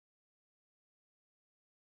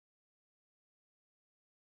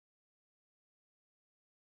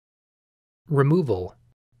Removal.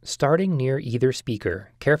 Starting near either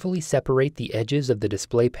speaker, carefully separate the edges of the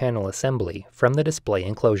display panel assembly from the display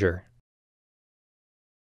enclosure.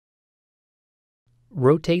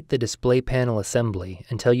 Rotate the display panel assembly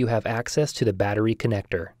until you have access to the battery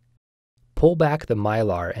connector. Pull back the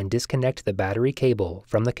mylar and disconnect the battery cable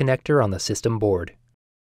from the connector on the system board.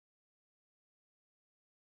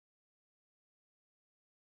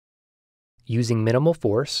 Using minimal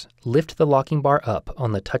force, lift the locking bar up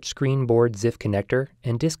on the touchscreen board ZIF connector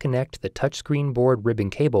and disconnect the touchscreen board ribbon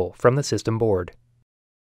cable from the system board.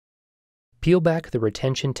 Peel back the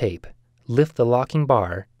retention tape, lift the locking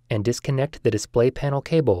bar, and disconnect the display panel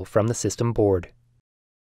cable from the system board.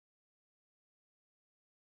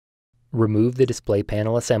 Remove the display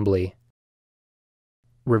panel assembly.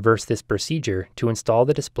 Reverse this procedure to install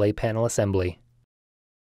the display panel assembly.